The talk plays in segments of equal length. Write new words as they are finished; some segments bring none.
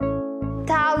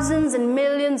thousands and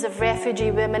millions of refugee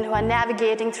women who are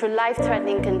navigating through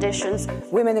life-threatening conditions.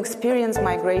 Women experience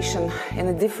migration in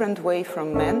a different way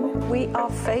from men. We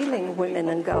are failing women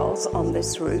and girls on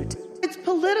this route. It's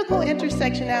political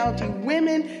intersectionality,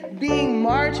 women being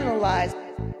marginalized.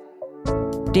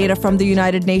 Data from the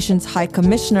United Nations High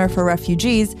Commissioner for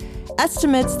Refugees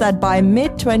estimates that by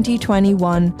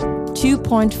mid-2021,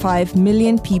 2.5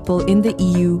 million people in the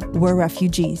EU were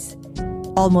refugees.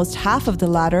 Almost half of the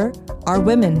latter are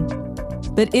women.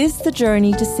 But is the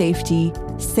journey to safety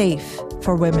safe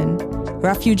for women?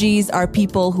 Refugees are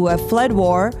people who have fled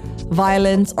war,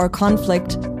 violence, or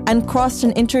conflict and crossed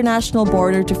an international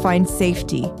border to find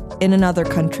safety in another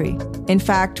country. In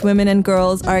fact, women and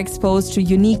girls are exposed to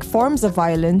unique forms of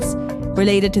violence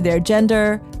related to their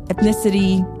gender,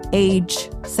 ethnicity, age,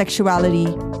 sexuality,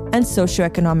 and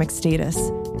socioeconomic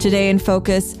status. Today in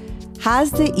Focus,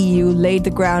 has the EU laid the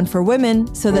ground for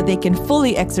women so that they can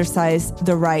fully exercise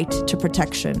the right to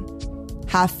protection?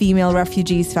 Have female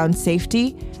refugees found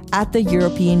safety at the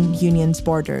European Union's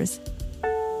borders?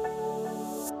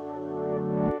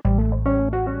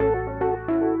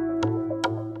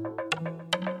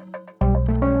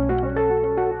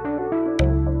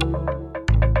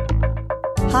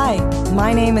 Hi,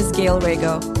 my name is Gail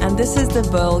Rego, and this is the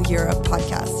Böll Europe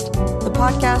podcast, the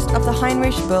podcast of the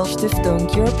Heinrich Böll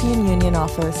Stiftung European Union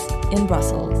office in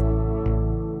Brussels.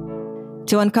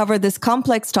 To uncover this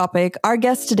complex topic, our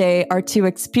guests today are two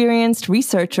experienced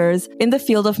researchers in the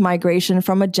field of migration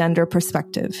from a gender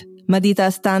perspective,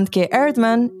 Madita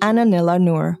Standke-Erdman and Anila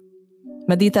Noor.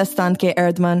 Madita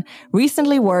Standke-Erdman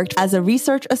recently worked as a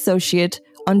research associate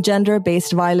on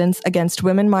gender-based violence against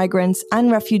women migrants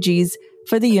and refugees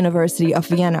for the University of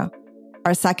Vienna.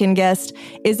 Our second guest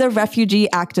is a refugee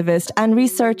activist and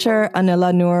researcher,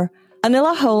 Anila Noor.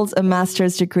 Anila holds a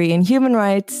master's degree in human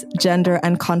rights, gender,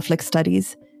 and conflict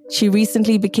studies. She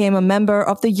recently became a member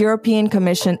of the European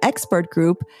Commission expert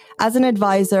group as an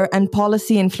advisor and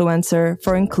policy influencer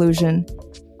for inclusion.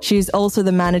 She is also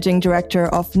the managing director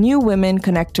of New Women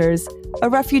Connectors, a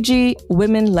refugee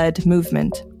women-led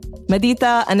movement.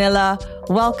 Madita, Anila,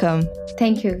 welcome.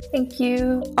 Thank you. Thank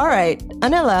you. All right,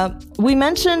 Anila, we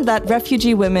mentioned that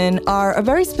refugee women are a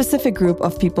very specific group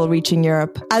of people reaching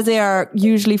Europe, as they are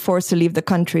usually forced to leave the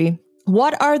country.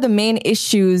 What are the main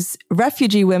issues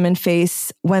refugee women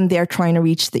face when they're trying to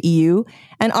reach the EU?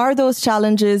 And are those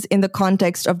challenges in the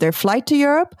context of their flight to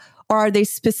Europe, or are they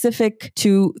specific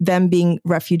to them being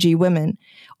refugee women?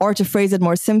 Or to phrase it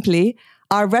more simply,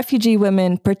 are refugee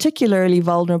women particularly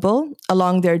vulnerable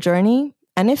along their journey?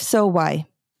 And if so, why?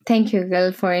 Thank you,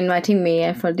 Gail, for inviting me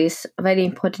and for this very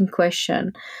important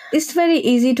question. It's very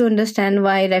easy to understand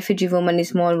why refugee women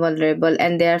is more vulnerable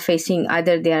and they are facing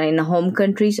either they are in home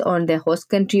countries or their host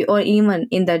country or even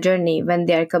in the journey when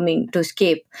they are coming to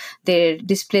escape their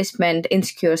displacement,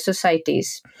 insecure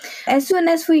societies. As soon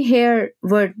as we hear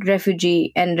word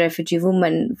refugee and refugee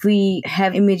woman, we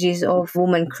have images of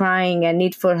women crying and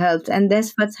need for help, and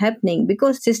that's what's happening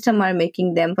because systems are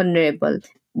making them vulnerable.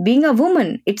 Being a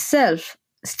woman itself,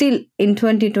 still in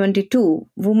 2022,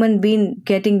 women been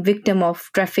getting victim of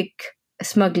traffic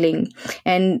smuggling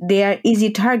and they are easy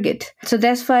target. So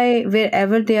that's why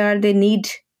wherever they are, they need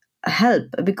help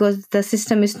because the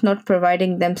system is not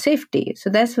providing them safety.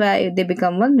 So that's why they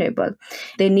become vulnerable.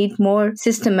 They need more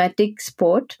systematic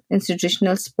support,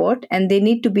 institutional support, and they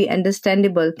need to be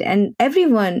understandable. And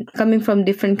everyone coming from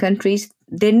different countries,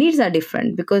 their needs are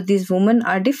different because these women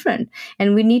are different.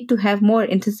 And we need to have more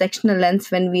intersectional lens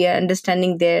when we are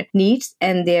understanding their needs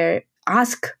and their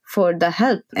ask for the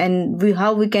help and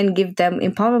how we can give them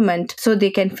empowerment so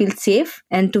they can feel safe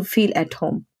and to feel at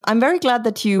home. I'm very glad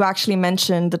that you actually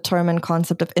mentioned the term and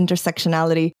concept of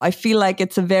intersectionality. I feel like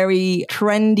it's a very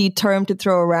trendy term to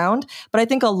throw around, but I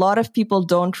think a lot of people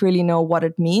don't really know what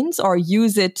it means or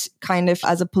use it kind of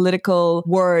as a political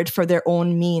word for their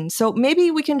own means. So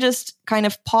maybe we can just kind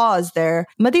of pause there.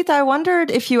 Madita, I wondered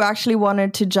if you actually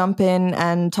wanted to jump in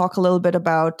and talk a little bit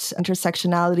about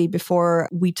intersectionality before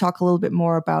we talk a little bit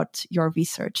more about your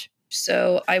research.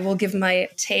 So I will give my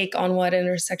take on what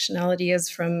intersectionality is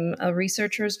from a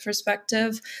researcher's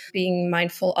perspective, being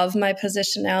mindful of my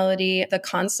positionality. The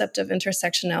concept of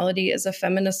intersectionality is a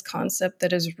feminist concept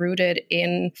that is rooted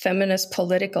in feminist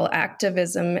political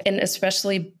activism, and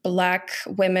especially Black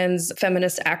women's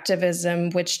feminist activism,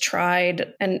 which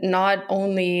tried, and not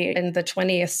only in the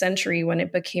 20th century when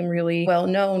it became really well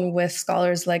known with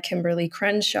scholars like Kimberly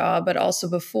Crenshaw, but also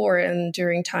before and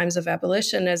during times of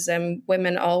abolitionism,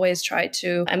 women always always try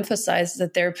to emphasize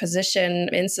that their position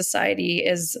in society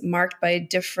is marked by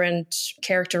different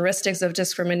characteristics of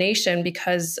discrimination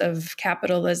because of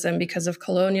capitalism, because of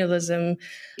colonialism,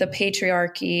 the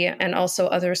patriarchy, and also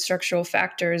other structural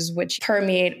factors which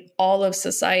permeate all of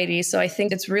society. So I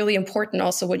think it's really important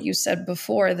also what you said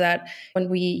before, that when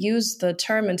we use the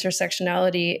term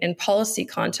intersectionality in policy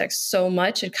context so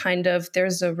much,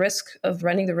 there's a risk of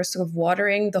running the risk of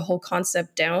watering the whole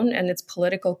concept down and its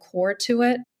political core to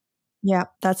it. Yeah,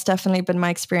 that's definitely been my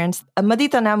experience.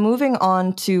 Madita, now moving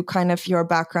on to kind of your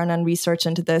background and research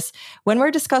into this. When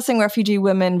we're discussing refugee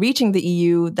women reaching the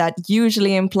EU, that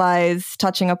usually implies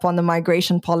touching upon the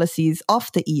migration policies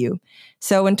of the EU.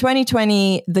 So in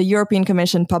 2020, the European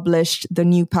Commission published the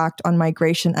new Pact on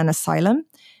Migration and Asylum.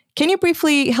 Can you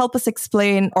briefly help us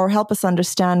explain, or help us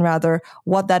understand rather,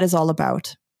 what that is all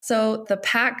about? So the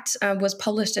pact was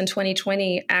published in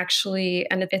 2020, actually,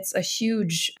 and it's a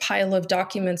huge pile of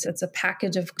documents. It's a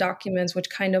package of documents which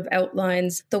kind of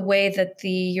outlines the way that the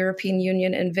European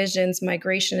Union envisions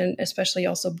migration and especially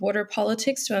also border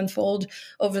politics to unfold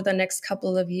over the next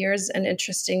couple of years. And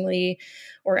interestingly,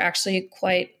 or actually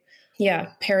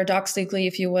paradoxically,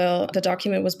 if you will, the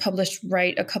document was published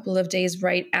a couple of days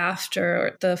right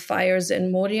after the fires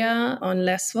in Moria on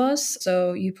Lesbos.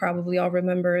 So you probably all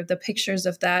remember the pictures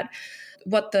of that.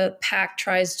 What the pact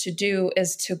tries to do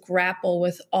is to grapple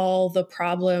with all the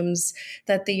problems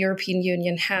that the European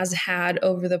Union has had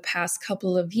over the past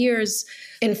couple of years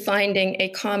in finding a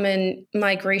common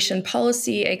migration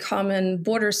policy, a common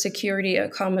border security, a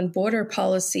common border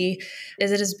policy. It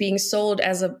is being sold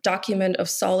as a document of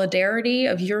solidarity,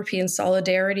 of European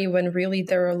solidarity, when really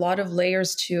there are a lot of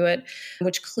layers to it,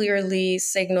 which clearly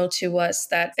signal to us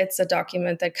that it's a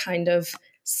document that kind of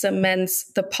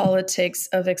cements the politics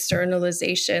of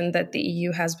externalization that the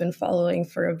EU has been following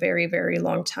for a very, very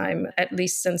long time, at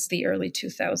least since the early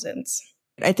 2000s.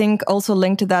 I think also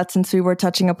linked to that, since we were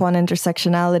touching upon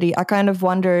intersectionality, I kind of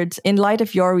wondered, in light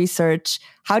of your research,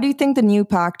 how do you think the new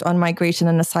Pact on Migration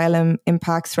and Asylum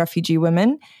impacts refugee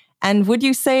women? And would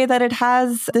you say that it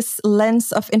has this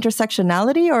lens of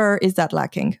intersectionality, or is that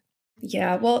lacking?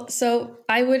 Yeah, well, so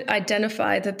I would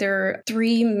identify that there are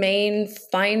three main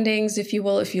findings, if you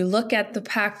will, if you look at the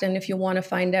pact and if you want to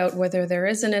find out whether there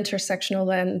is an intersectional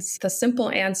lens. The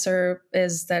simple answer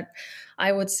is that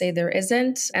I would say there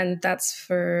isn't, and that's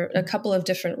for a couple of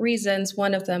different reasons.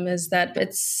 One of them is that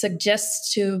it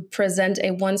suggests to present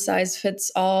a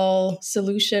one-size-fits-all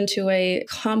solution to a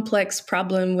complex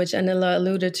problem, which Anila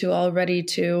alluded to already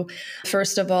to.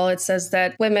 First of all, it says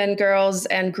that women, girls,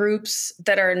 and groups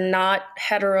that are not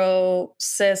hetero,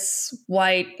 cis,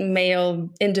 white,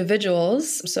 male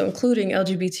individuals, so including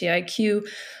LGBTIQ,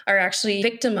 are actually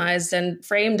victimized and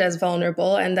framed as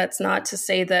vulnerable. And that's not to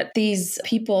say that these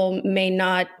people may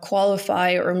not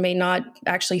qualify or may not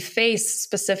actually face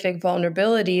specific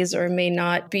vulnerabilities or may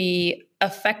not be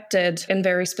affected in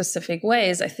very specific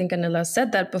ways. I think Anila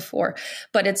said that before,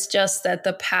 but it's just that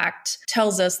the pact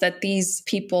tells us that these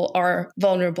people are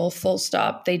vulnerable, full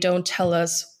stop. They don't tell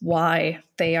us why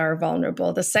they are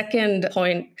vulnerable. The second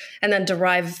point, and then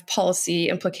derive policy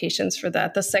implications for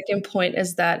that. The second point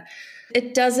is that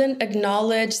it doesn't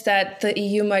acknowledge that the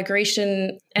EU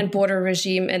migration and border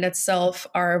regime in itself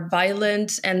are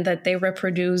violent and that they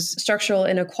reproduce structural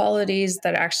inequalities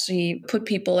that actually put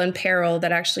people in peril,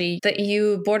 that actually the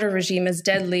EU border regime is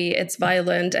deadly, it's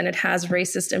violent, and it has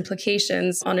racist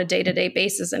implications on a day-to-day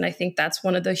basis. And I think that's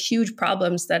one of the huge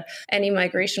problems that any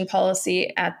migration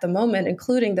policy at the moment,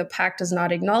 including the pact, does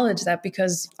not acknowledge that,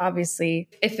 because obviously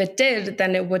if it did,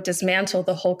 then it would dismantle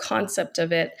the whole concept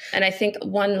of it. And I think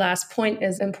one last point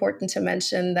is important to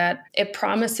mention, that it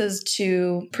promises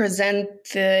to present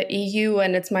the EU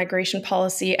and its migration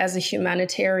policy as a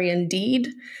humanitarian deed,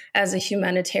 as a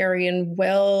humanitarian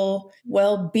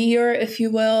well-beer, if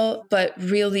you will. But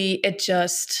really, it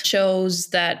just shows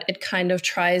that it kind of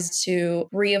tries to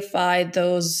reify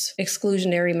those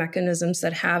exclusionary mechanisms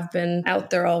that have been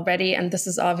out there already. And this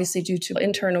is obviously due to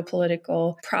internal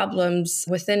political problems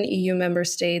within EU member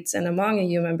states and among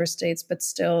EU member states. But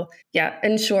still,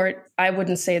 in short, I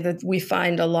wouldn't say that we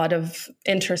find a lot of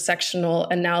intersectional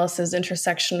analysis,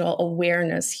 intersectional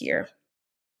awareness here.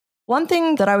 One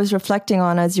thing that I was reflecting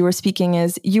on as you were speaking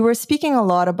is you were speaking a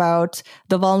lot about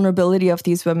the vulnerability of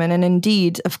these women. And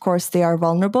indeed, of course, they are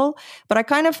vulnerable. But I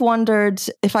kind of wondered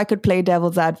if I could play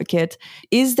devil's advocate.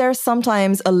 Is there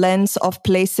sometimes a lens of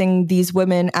placing these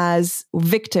women as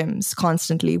victims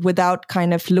constantly without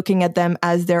kind of looking at them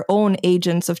as their own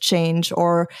agents of change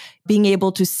or being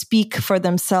able to speak for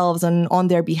themselves and on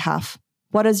their behalf?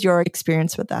 What is your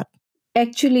experience with that?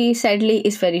 actually, sadly,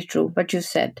 is very true what you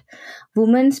said.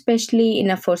 Women, especially in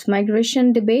a forced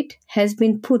migration debate, has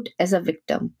been put as a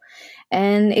victim.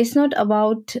 And it's not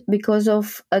about because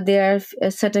of there are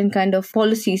a certain kind of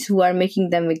policies who are making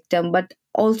them victim, but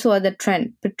also other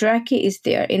trend. Patriarchy is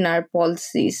there in our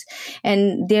policies,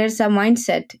 and there's a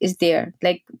mindset is there.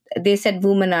 Like they said,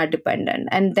 women are dependent,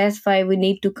 and that's why we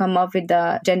need to come up with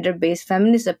the gender-based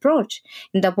feminist approach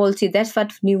in the policy. That's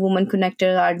what New Women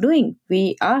Connectors are doing.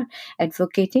 We are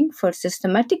advocating for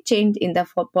systematic change in the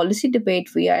policy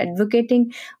debate. We are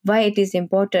advocating why it is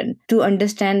important to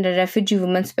understand the refugee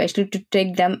women, especially to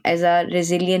take them as a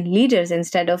resilient leaders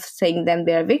instead of saying them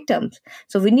they are victims.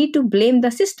 So we need to blame the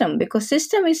system because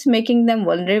system is making them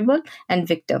vulnerable and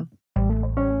victim.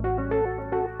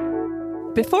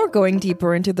 Before going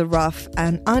deeper into the rough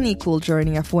and unequal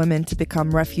journey of women to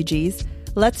become refugees,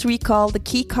 let's recall the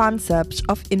key concept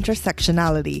of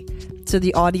intersectionality so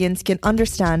the audience can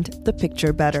understand the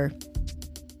picture better.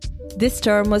 This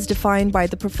term was defined by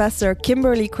the professor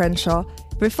Kimberly Crenshaw,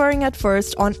 referring at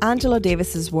first on Angela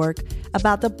Davis's work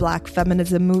about the Black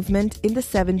feminism movement in the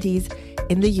 70s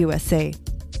in the USA.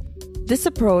 This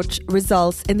approach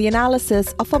results in the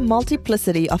analysis of a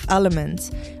multiplicity of elements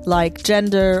like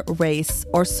gender, race,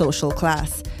 or social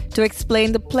class to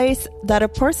explain the place that a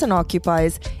person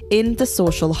occupies in the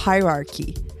social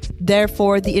hierarchy.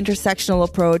 Therefore, the intersectional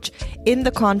approach in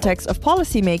the context of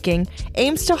policymaking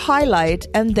aims to highlight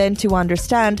and then to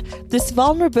understand this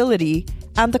vulnerability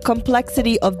and the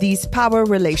complexity of these power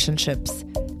relationships.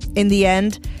 In the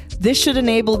end, this should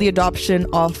enable the adoption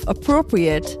of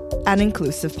appropriate and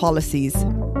inclusive policies.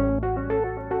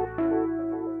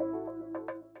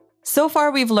 So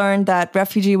far, we've learned that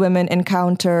refugee women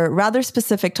encounter rather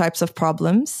specific types of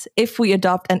problems if we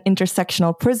adopt an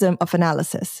intersectional prism of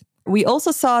analysis. We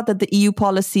also saw that the EU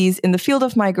policies in the field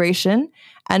of migration,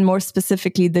 and more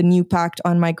specifically the new Pact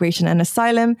on Migration and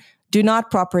Asylum, do not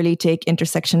properly take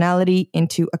intersectionality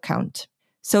into account.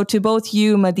 So to both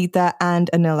you, Madita and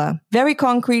Anila, very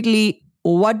concretely,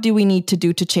 what do we need to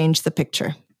do to change the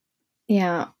picture?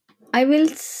 Yeah, I will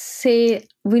say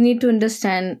we need to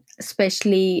understand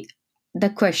especially the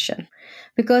question,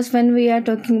 because when we are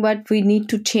talking about we need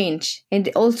to change, and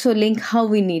also link how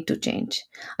we need to change.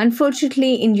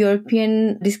 Unfortunately, in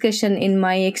European discussion, in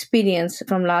my experience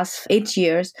from last 8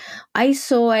 years, I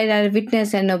saw and I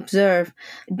witnessed and observed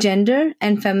gender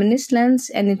and feminist lens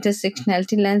and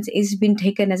intersectionality lens is being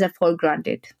taken as a for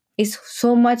granted. Is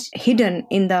so much hidden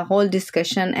in the whole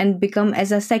discussion and become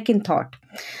as a second thought.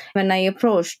 When I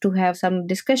approach to have some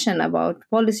discussion about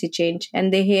policy change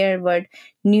and they hear word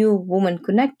New Women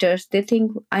Connectors, they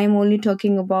think I'm only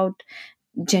talking about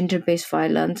gender-based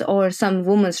violence or some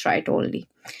women's right only.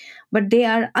 But they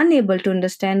are unable to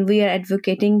understand we are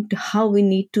advocating how we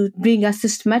need to bring a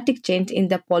systematic change in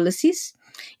the policies,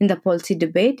 in the policy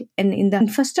debate, and in the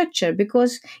infrastructure,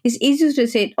 because it's easy to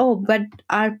say, oh, but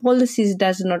our policies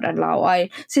does not allow, our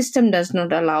system does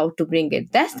not allow to bring it.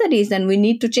 That's the reason we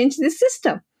need to change this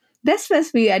system. That's what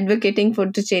we are advocating for,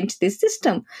 to change this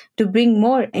system, to bring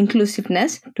more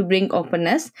inclusiveness, to bring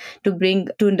openness, to bring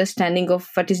to understanding of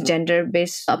what is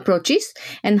gender-based approaches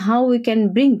and how we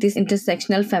can bring this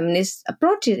intersectional feminist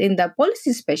approaches in the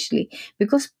policy, especially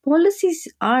because policies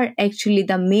are actually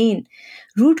the main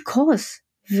root cause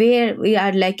where we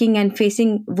are lacking and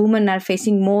facing, women are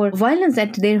facing more violence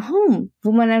at their home.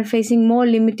 Women are facing more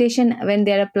limitation when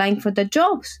they are applying for the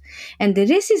jobs. And the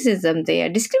racism there,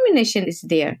 discrimination is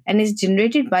there and is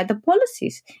generated by the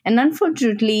policies. And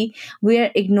unfortunately, we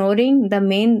are ignoring the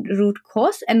main root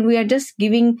cause and we are just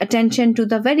giving attention to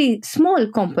the very small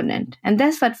component. And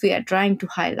that's what we are trying to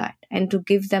highlight and to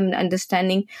give them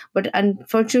understanding. But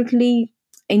unfortunately,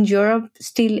 in Europe,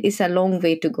 still is a long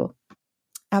way to go.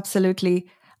 Absolutely.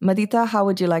 Madita, how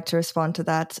would you like to respond to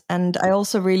that? And I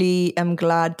also really am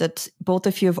glad that both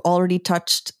of you have already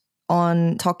touched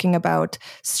on talking about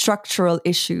structural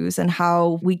issues and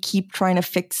how we keep trying to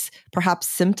fix perhaps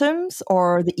symptoms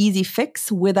or the easy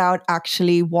fix without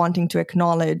actually wanting to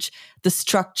acknowledge the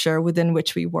structure within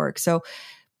which we work. So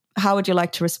how would you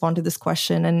like to respond to this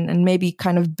question and maybe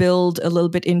kind of build a little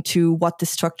bit into what the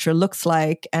structure looks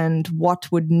like and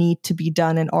what would need to be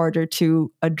done in order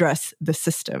to address the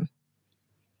system?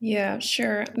 Yeah,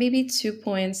 sure. Maybe 2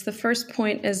 points. The first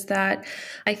point is that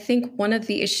I think one of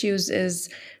the issues is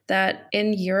that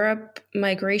in Europe,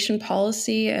 migration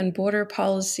policy and border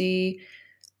policy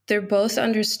They're both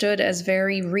understood as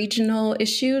very regional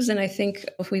issues. And I think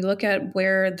if we look at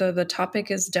where the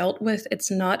topic is dealt with, it's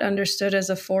not understood as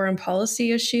a foreign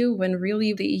policy issue, when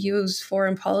really the EU's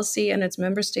foreign policy and its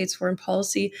member states' foreign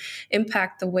policy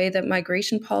impact the way that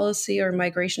migration policy or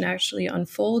migration actually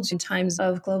unfolds in times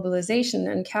of globalization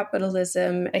and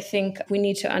capitalism. I think we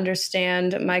need to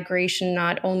understand migration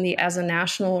not only as a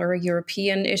national or a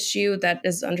European issue that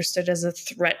is understood as a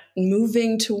threat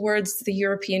moving towards the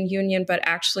European Union, but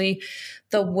actually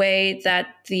the way that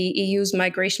the EU's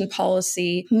migration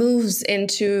policy moves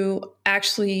into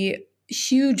actually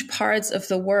huge parts of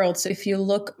the world. So if you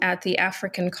look at the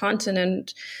African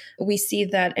continent, we see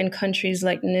that in countries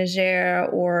like Niger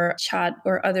or Chad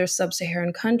or other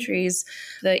sub-Saharan countries,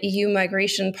 the EU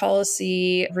migration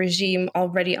policy regime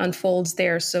already unfolds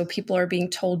there. So people are being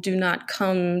told, do not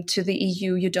come to the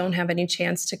EU, you don't have any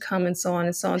chance to come, and so on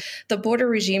and so on. The border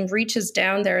regime reaches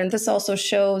down there, and this also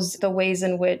shows the ways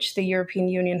in which the European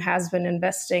Union has been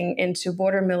investing into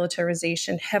border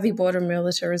militarization, heavy border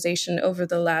militarization over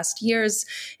the last years,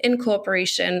 in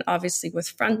cooperation, obviously,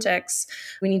 with Frontex.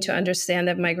 We need to understand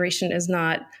that migration is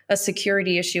not a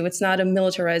security issue. It's not a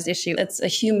militarized issue. It's a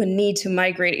human need to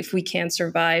migrate if we can't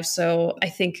survive. So I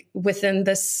think within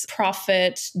this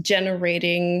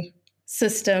profit-generating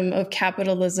system of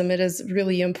capitalism, it is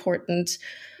really important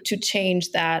to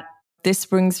change that. This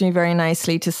brings me very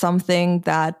nicely to something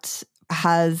that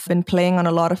has been playing on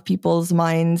a lot of people's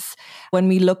minds when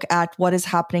we look at what is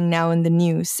happening now in the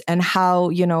news and how,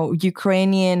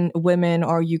 Ukrainian women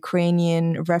or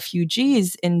Ukrainian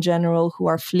refugees in general who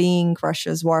are fleeing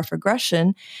Russia's war of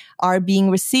aggression are being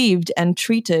received and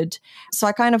treated. So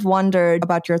I kind of wondered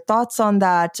about your thoughts on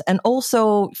that. And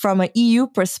also from an EU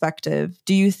perspective,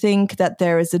 do you think that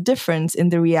there is a difference in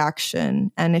the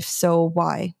reaction? And if so,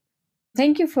 why?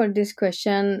 Thank you for this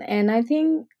question. And I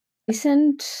think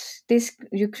isn't this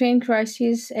Ukraine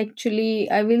crisis actually,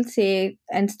 I will say,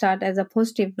 and start as a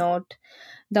positive note,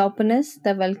 the openness,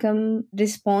 the welcome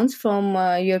response from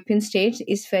European states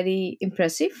is very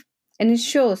impressive. And it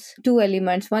shows two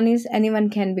elements. One is anyone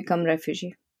can become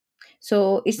refugee.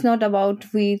 So it's not about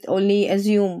we only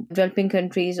assume developing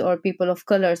countries or people of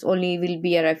colors only will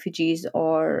be refugees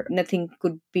or nothing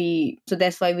could be. So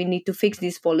that's why we need to fix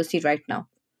this policy right now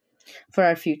for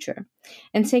our future.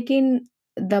 And second,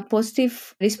 the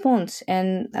positive response,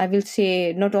 and I will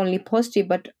say not only positive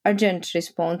but urgent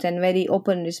response and very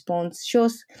open response,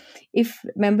 shows if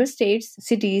member states,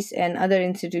 cities and other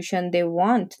institutions they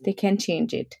want, they can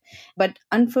change it. But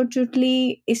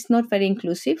unfortunately, it's not very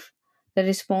inclusive, the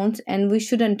response, and we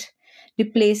shouldn't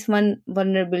replace one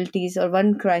vulnerabilities or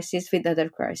one crisis with other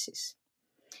crisis.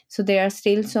 So there are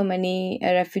still so many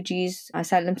refugees,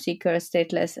 asylum seekers,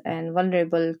 stateless and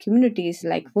vulnerable communities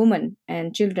like women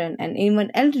and children and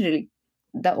even elderly,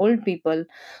 the old people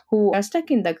who are stuck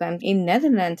in the camp in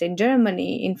Netherlands, in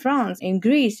Germany, in France, in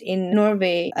Greece, in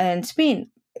Norway and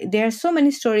Spain. There are so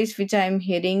many stories which I am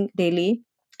hearing daily.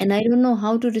 And I don't know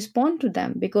how to respond to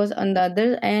them because on the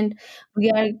other end, we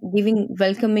are giving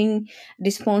welcoming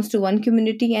response to one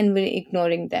community and we're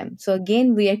ignoring them. So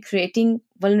again, we are creating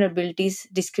vulnerabilities,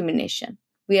 discrimination.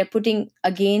 We are putting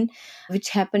again, which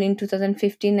happened in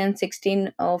 2015 and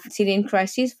 16 of Syrian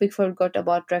crisis. We forgot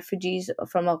about refugees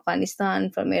from Afghanistan,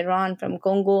 from Iran, from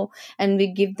Congo, and we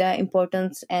give the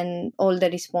importance and all the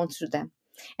response to them.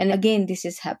 And again, this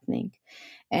is happening.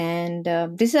 And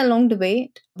this is along the way.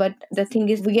 But the thing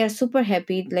is, we are super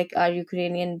happy, like our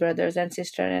Ukrainian brothers and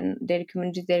sisters and their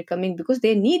communities, they're coming because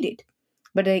they need it.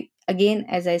 But again,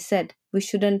 as I said, we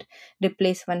shouldn't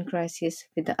replace one crisis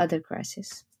with the other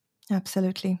crisis.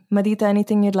 Absolutely. Madita,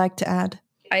 anything you'd like to add?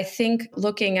 I think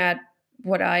looking at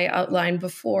what I outlined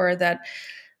before, that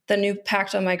the new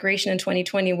pact on migration in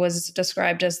 2020 was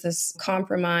described as this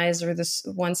compromise or this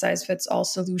one-size-fits-all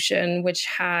solution, which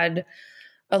had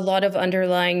a lot of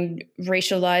underlying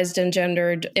racialized and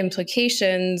gendered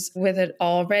implications with it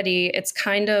already. It's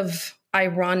kind of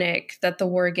ironic that the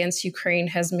war against Ukraine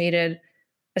has made it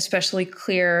especially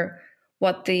clear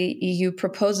what the EU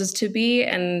proposes to be,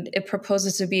 and it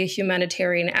proposes to be a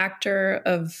humanitarian actor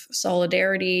of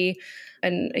solidarity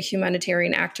and a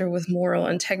humanitarian actor with moral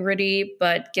integrity.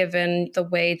 But given the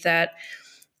way that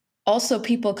also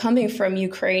people coming from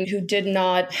Ukraine who did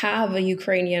not have a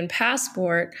Ukrainian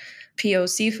passport,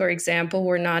 POC, for example,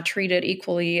 were not treated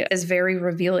equally, is very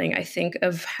revealing, I think,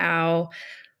 of how,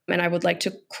 and I would like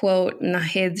to quote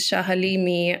Nahid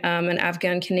Shahalimi, an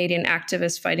Afghan-Canadian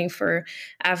activist fighting for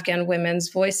Afghan women's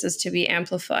voices to be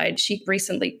amplified. She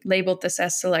recently labeled this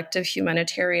as selective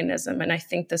humanitarianism, and I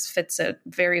think this fits it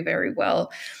very, very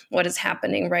well, what is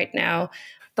happening right now.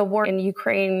 The war in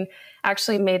Ukraine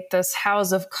actually made this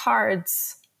house of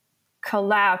cards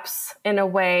collapse in a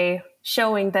way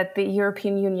showing that the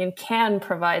European Union can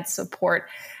provide support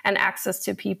and access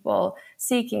to people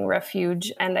seeking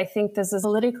refuge. And I think this is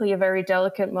politically a very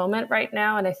delicate moment right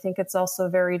now. And I think it's also a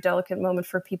very delicate moment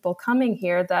for people coming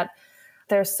here, that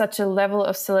there's such a level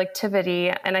of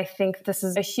selectivity. And I think this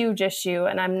is a huge issue.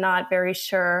 And I'm not very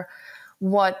sure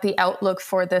what the outlook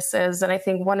for this is. And I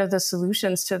think one of the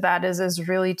solutions to that is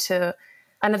really to,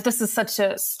 and if this is such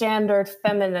a standard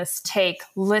feminist take,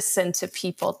 listen to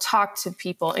people, talk to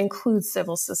people, include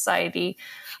civil society.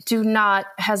 Do not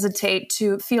hesitate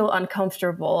to feel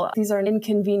uncomfortable. These are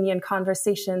inconvenient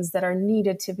conversations that are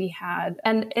needed to be had.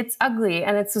 And it's ugly.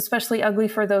 And it's especially ugly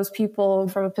for those people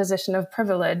from a position of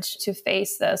privilege to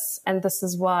face this. And this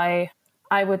is why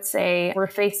I would say we're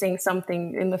facing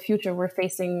something in the future. We're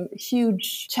facing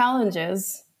huge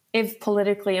challenges if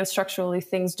politically and structurally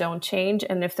things don't change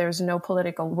and if there's no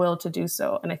political will to do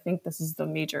so. And I think this is the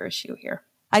major issue here.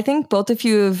 I think both of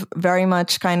you have very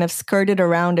much kind of skirted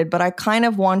around it, but I kind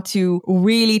of want to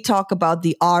really talk about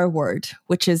the R word,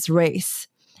 which is race.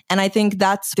 And I think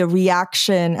that's the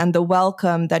reaction and the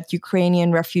welcome that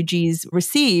Ukrainian refugees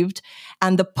received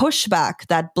and the pushback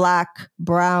that Black,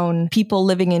 brown people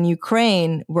living in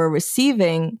Ukraine were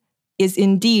receiving is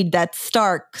indeed that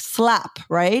stark slap,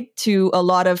 right? To a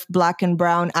lot of Black and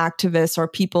brown activists or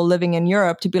people living in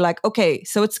Europe to be like, okay,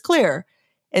 so it's clear.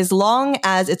 As long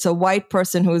as it's a white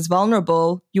person who is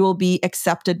vulnerable, you will be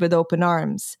accepted with open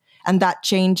arms. And that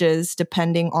changes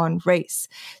depending on race.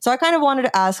 So I kind of wanted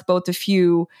to ask both of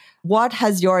you, what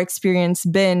has your experience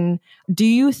been? Do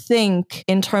you think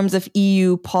in terms of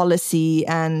EU policy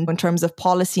and in terms of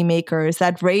policymakers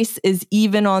that race is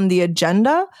even on the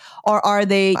agenda? Or are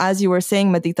they, as you were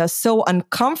saying, Madita, so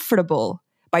uncomfortable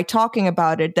by talking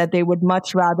about it that they would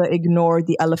much rather ignore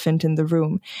the elephant in the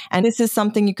room? And this is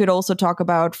something you could also talk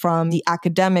about from the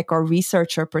academic or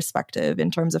researcher perspective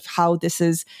in terms of how this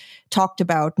is talked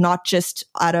about, not just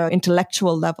at an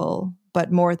intellectual level, but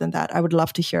more than that. I would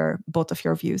love to hear both of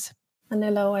your views.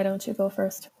 Anila, why don't you go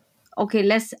first? Okay,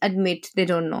 let's admit they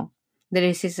don't know the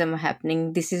racism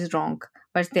happening. This is wrong,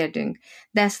 what they're doing.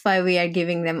 That's why we are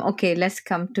giving them, okay, let's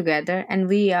come together and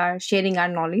we are sharing our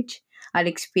knowledge, our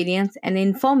experience and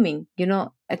informing,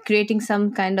 creating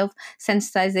some kind of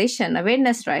sensitization,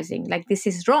 awareness rising, like this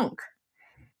is wrong.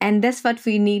 And that's what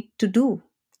we need to do.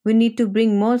 We need to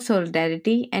bring more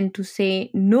solidarity and to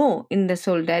say no in the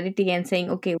solidarity and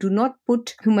saying, okay, do not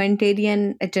put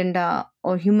humanitarian agenda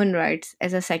or human rights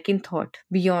as a second thought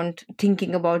beyond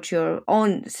thinking about your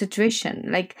own situation.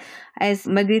 Like as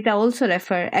Madita also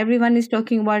referred, everyone is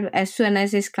talking about as soon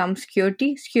as this comes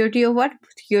security. Security of what?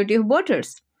 Security of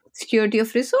borders. Security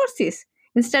of resources.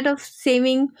 Instead of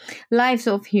saving lives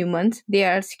of humans, they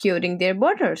are securing their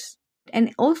borders.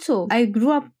 And also, I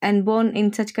grew up and born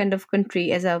in such kind of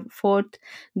country as a fourth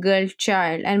girl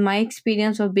child. And my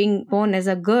experience of being born as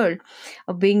a girl,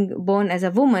 of being born as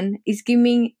a woman, is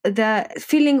giving the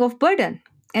feeling of burden.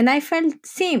 And I felt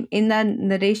same in the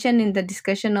narration, in the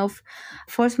discussion of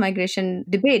forced migration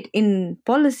debate in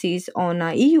policies on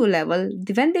a EU level.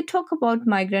 When they talk about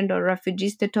migrant or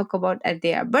refugees, they talk about as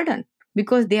they are burden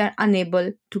because they are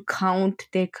unable to count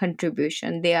their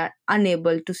contribution. They are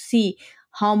unable to see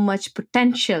how much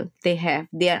potential they have.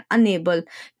 They are unable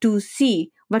to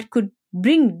see what could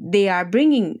they are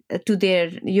bringing to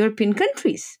their European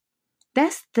countries.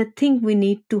 That's the thing we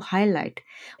need to highlight.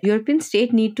 European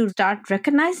states need to start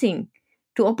recognizing,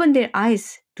 to open their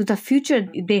eyes to the future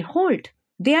they hold.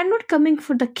 They are not coming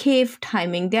for the cave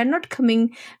timing. They are not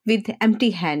coming with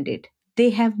empty-handed. They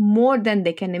have more than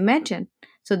they can imagine.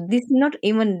 So this is not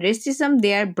even racism,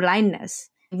 they are blindness.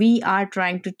 We are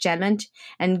trying to challenge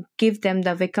and give them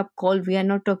the wake-up call. We are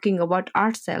not talking about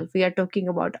ourselves. We are talking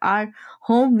about our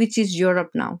home, which is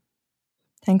Europe now.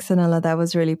 Thanks, Anila. That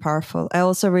was really powerful. I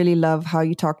also really love how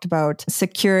you talked about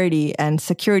security and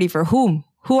security for whom?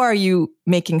 Who are you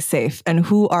making safe and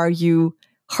who are you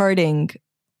hurting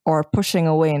or pushing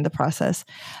away in the process?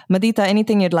 Madita,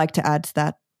 anything you'd like to add to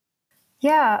that?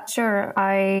 Yeah, sure.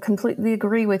 I completely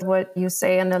agree with what you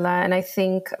say, Anila. And I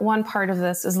think one part of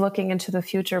this is looking into the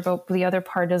future, but the other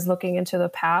part is looking into the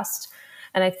past.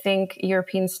 And I think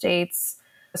European states,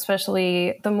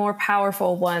 especially the more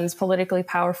powerful ones, politically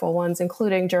powerful ones,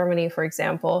 including Germany, for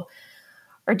example,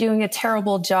 are doing a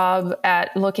terrible job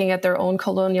at looking at their own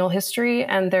colonial history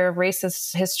and their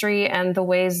racist history and the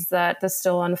ways that this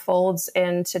still unfolds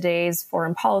in today's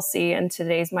foreign policy and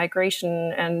today's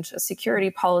migration and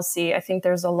security policy. I think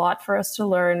there's a lot for us to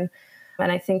learn.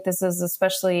 And I think this is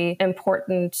especially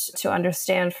important to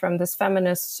understand from this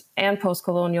feminist and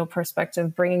post-colonial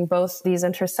perspective, bringing both these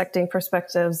intersecting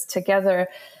perspectives together.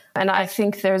 And I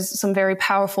think there's some very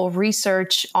powerful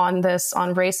research on this,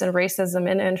 on race and racism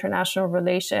in international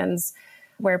relations,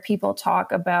 where people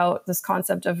talk about this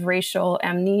concept of racial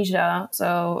amnesia.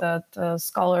 So the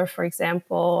scholar, for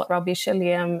example, Robbie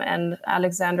Shilliam and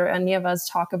Alexander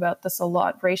Anievas talk about this a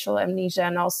lot, racial amnesia,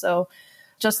 and also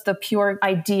just the pure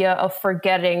idea of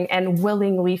forgetting and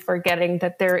willingly forgetting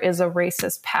that there is a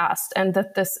racist past and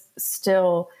that this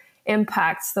still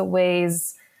impacts the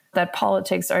ways that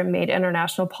politics are made,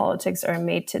 international politics are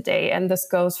made today. And this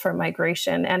goes for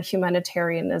migration and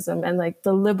humanitarianism and like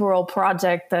the liberal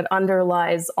project that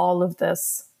underlies all of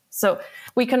this. So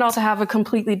we can also have a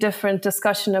completely different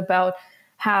discussion about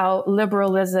how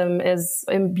liberalism is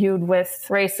imbued with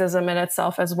racism in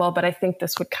itself as well. But I think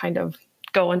this would kind of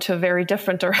go into a very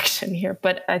different direction here.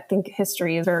 But I think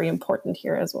history is very important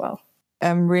here as well.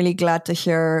 I'm really glad to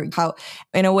hear how,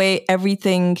 in a way,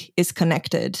 everything is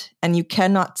connected and you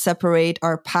cannot separate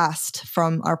our past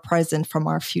from our present, from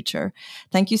our future.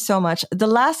 Thank you so much. The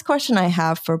last question I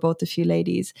have for both of you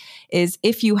ladies is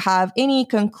if you have any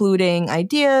concluding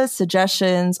ideas,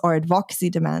 suggestions, or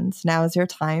advocacy demands, now is your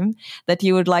time, that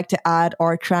you would like to add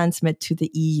or transmit to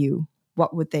the EU.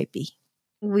 What would they be?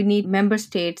 We need member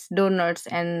states, donors,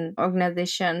 and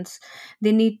organizations.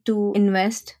 They need to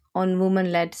invest on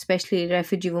women-led, especially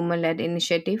refugee women-led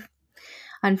initiative.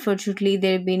 Unfortunately,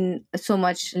 there have been so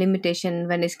much limitation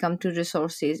when it comes to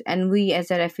resources. And we as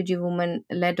a refugee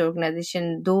women-led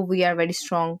organization, though we are very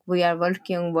strong, we are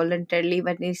working voluntarily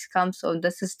when it comes on the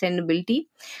sustainability,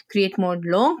 create more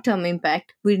long-term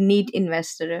impact. We need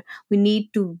investor. We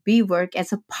need to work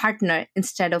as a partner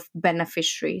instead of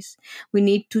beneficiaries. We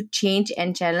need to change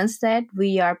and challenge that.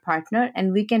 We are partner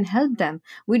and we can help them.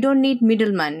 We don't need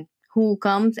middlemen who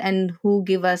comes and who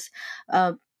give us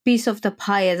piece of the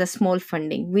pie as a small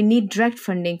funding. We need direct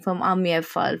funding from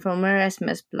AMIFL, from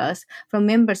Erasmus+, from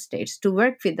member states to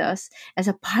work with us as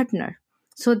a partner.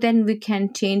 So then we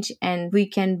can change and we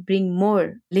can bring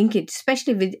more linkage,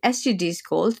 especially with SDGs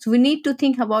goals. We need to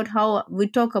think about how we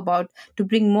talk about to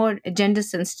bring more gender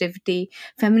sensitivity,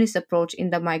 feminist approach in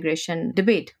the migration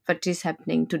debate, what is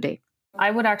happening today.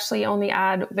 I would actually only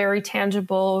add very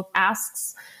tangible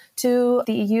asks to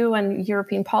the EU and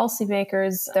European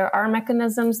policymakers. There are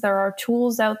mechanisms, there are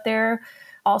tools out there,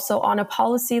 also on a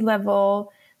policy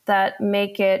level, that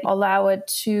allow it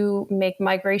to make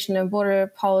migration and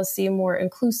border policy more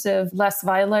inclusive, less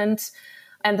violent.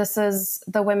 And this is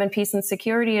the Women, Peace and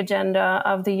Security agenda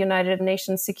of the United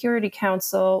Nations Security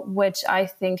Council, which I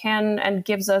think can and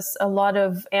gives us a lot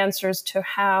of answers to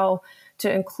how to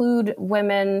include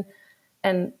women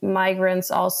and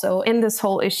migrants also in this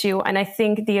whole issue. And I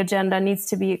think the agenda needs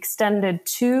to be extended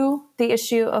to the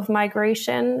issue of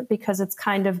migration because it's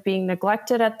kind of being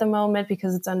neglected at the moment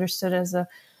because it's understood as a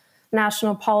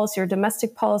national policy or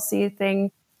domestic policy thing.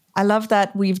 I love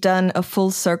that we've done a full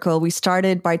circle. We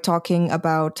started by talking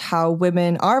about how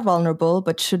women are vulnerable,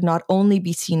 but should not only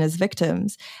be seen as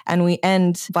victims. And we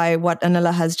end by what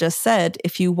Anila has just said.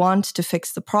 If you want to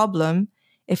fix the problem,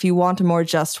 if you want a more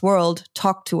just world,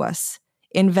 talk to us.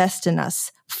 Invest in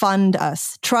us, fund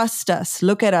us, trust us,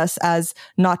 look at us as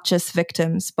not just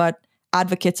victims, but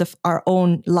advocates of our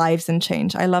own lives and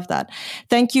change. I love that.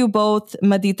 Thank you both,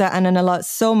 Madita and Anila,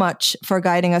 so much for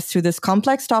guiding us through this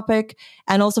complex topic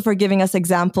and also for giving us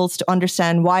examples to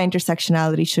understand why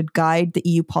intersectionality should guide the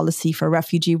EU policy for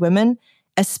refugee women,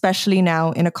 especially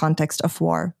now in a context of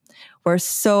war. We're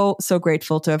so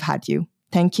grateful to have had you.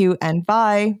 Thank you and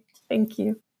bye. Thank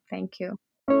you. Thank you.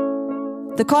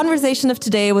 The conversation of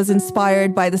today was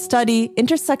inspired by the study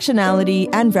Intersectionality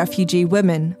and Refugee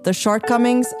Women, the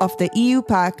Shortcomings of the EU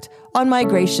Pact on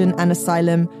Migration and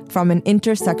Asylum from an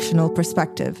Intersectional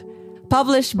Perspective,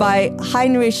 published by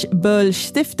Heinrich Böll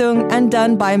Stiftung and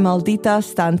done by Maldita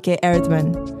Standke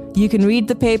Erdmann. You can read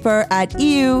the paper at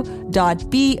eu.boell.org.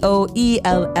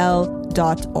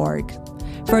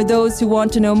 For those who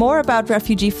want to know more about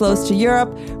refugee flows to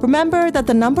Europe, remember that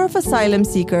the number of asylum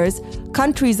seekers,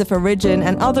 countries of origin,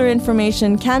 and other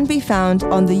information can be found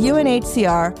on the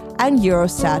UNHCR and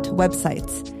Eurostat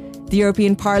websites. The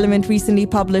European Parliament recently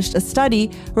published a study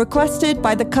requested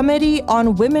by the Committee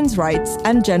on Women's Rights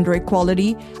and Gender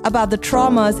Equality about the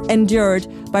traumas endured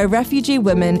by refugee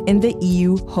women in the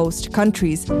EU host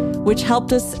countries, which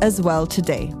helped us as well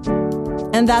today.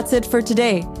 And that's it for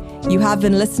today. You have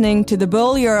been listening to the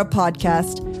Böll Europe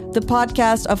podcast, the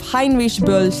podcast of Heinrich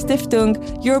Böll Stiftung,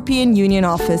 European Union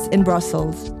Office in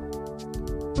Brussels.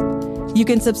 You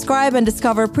can subscribe and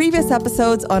discover previous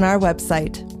episodes on our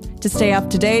website. To stay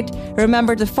up to date,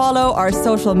 remember to follow our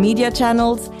social media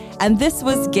channels. And this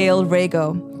was Gail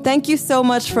Rago. Thank you so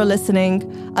much for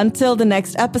listening. Until the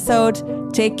next episode,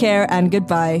 Take care and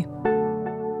goodbye.